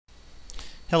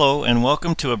Hello and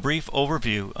welcome to a brief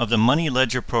overview of the Money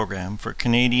Ledger program for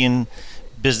Canadian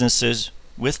businesses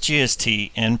with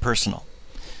GST and personal.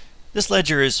 This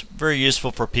ledger is very useful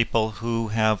for people who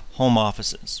have home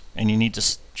offices and you need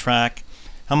to track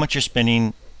how much you're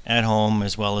spending at home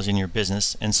as well as in your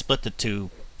business and split the two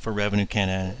for Revenue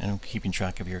Canada and keeping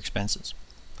track of your expenses.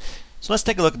 So let's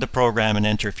take a look at the program and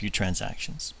enter a few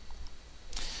transactions.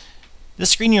 The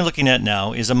screen you're looking at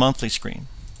now is a monthly screen.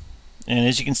 And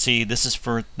as you can see, this is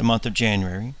for the month of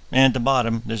January, and at the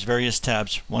bottom there's various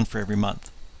tabs, one for every month.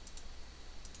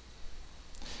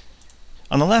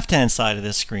 On the left hand side of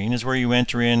this screen is where you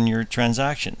enter in your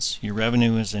transactions, your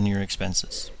revenues and your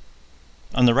expenses.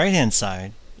 On the right hand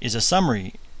side is a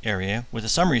summary area with a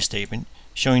summary statement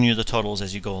showing you the totals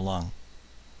as you go along.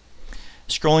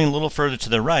 Scrolling a little further to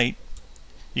the right,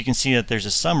 you can see that there's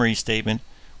a summary statement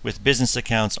with business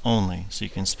accounts only, so you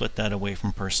can split that away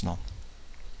from personal.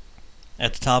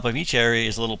 At the top of each area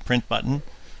is a little print button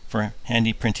for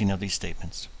handy printing of these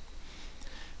statements.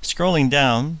 Scrolling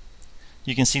down,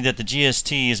 you can see that the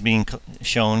GST is being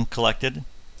shown, collected,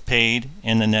 paid,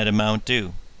 and the net amount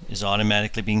due is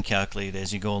automatically being calculated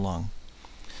as you go along.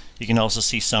 You can also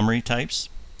see summary types,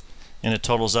 and it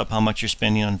totals up how much you're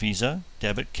spending on Visa,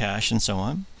 debit, cash, and so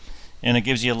on. And it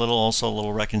gives you also a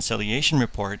little reconciliation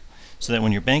report so that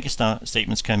when your bank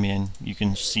statements come in, you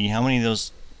can see how many of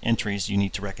those entries you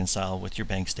need to reconcile with your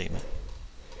bank statement.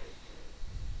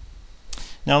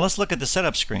 Now let's look at the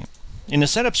setup screen. In the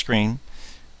setup screen,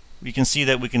 we can see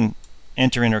that we can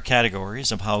enter in our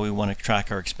categories of how we want to track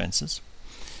our expenses.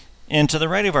 And to the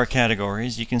right of our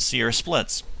categories, you can see our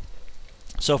splits.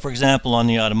 So for example, on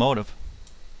the automotive,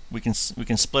 we can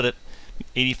split it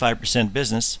 85%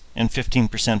 business and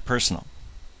 15% personal,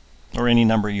 or any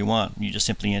number you want. You just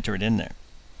simply enter it in there.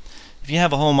 If you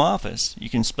have a home office, you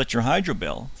can split your hydro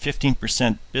bill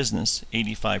 15% business,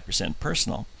 85%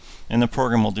 personal, and the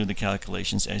program will do the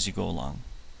calculations as you go along.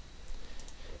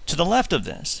 To the left of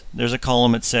this, there's a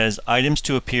column that says items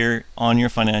to appear on your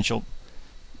financial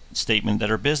statement that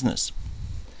are business.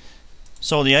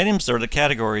 So the items or the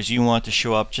categories you want to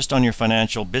show up just on your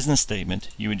financial business statement,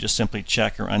 you would just simply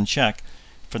check or uncheck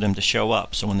for them to show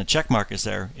up. So when the check mark is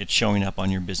there, it's showing up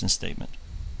on your business statement.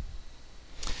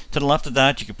 To the left of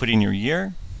that, you can put in your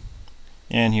year,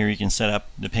 and here you can set up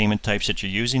the payment types that you're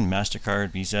using,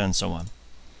 MasterCard, Visa, and so on.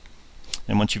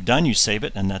 And once you've done, you save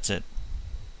it, and that's it.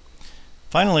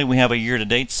 Finally, we have a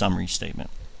year-to-date summary statement.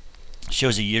 It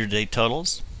shows the year-to-date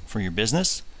totals for your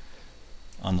business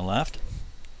on the left,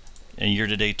 and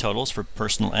year-to-date totals for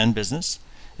personal and business,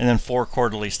 and then 4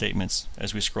 quarterly statements.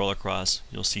 As we scroll across,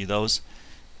 you'll see those,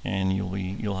 and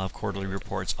you'll have quarterly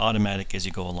reports automatic as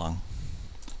you go along.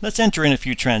 Let's enter in a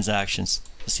few transactions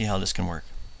to see how this can work.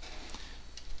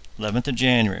 11th of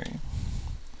January,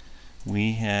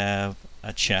 we have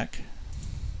a check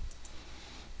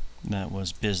that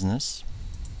was business,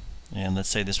 and let's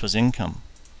say this was income.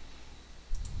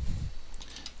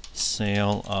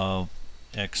 Sale of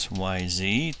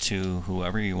XYZ to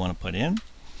whoever you want to put in.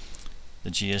 The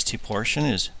GST portion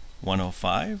is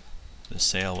 $105. The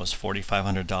sale was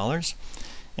 $4,500.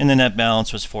 And the net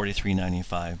balance was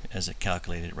 $43.95 as it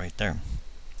calculated right there.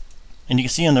 And you can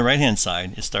see on the right hand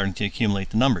side it's starting to accumulate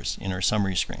the numbers in our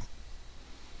summary screen.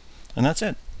 And that's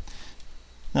it.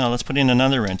 Now let's put in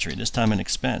another entry, this time an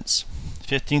expense.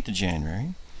 15th of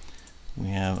January, we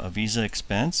have a Visa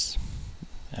expense,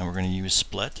 and we're going to use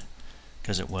split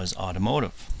because it was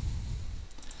automotive.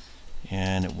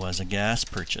 And it was a gas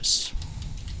purchase.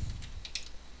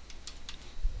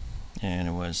 And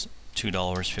it was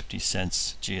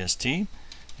 $2.50 GST,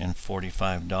 and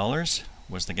 $45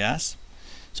 was the gas,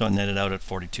 so it netted out at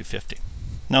 $42.50.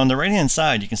 Now on the right hand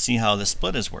side, you can see how the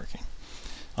split is working.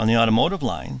 On the automotive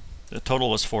line, the total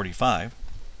was $45,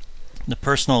 the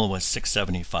personal was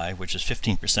 $675, which is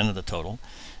 15% of the total,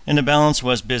 and the balance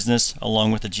was business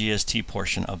along with the GST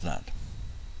portion of that.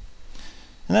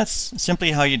 And that's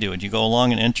simply how you do it. You go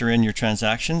along and enter in your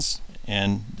transactions,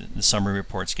 and the summary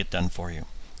reports get done for you.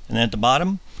 And then at the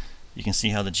bottom, you can see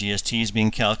how the GST is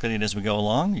being calculated as we go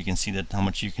along. You can see that how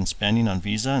much you can spending on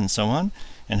Visa and so on,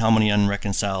 and how many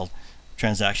unreconciled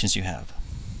transactions you have.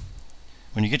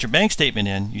 When you get your bank statement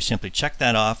in, you simply check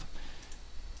that off,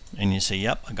 and you say,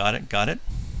 yep, I got it.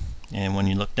 And when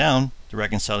you look down, the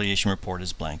reconciliation report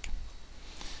is blank.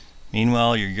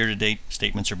 Meanwhile, your year-to-date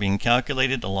statements are being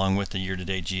calculated along with the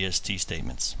year-to-date GST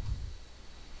statements.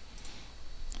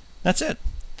 That's it.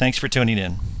 Thanks for tuning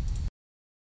in.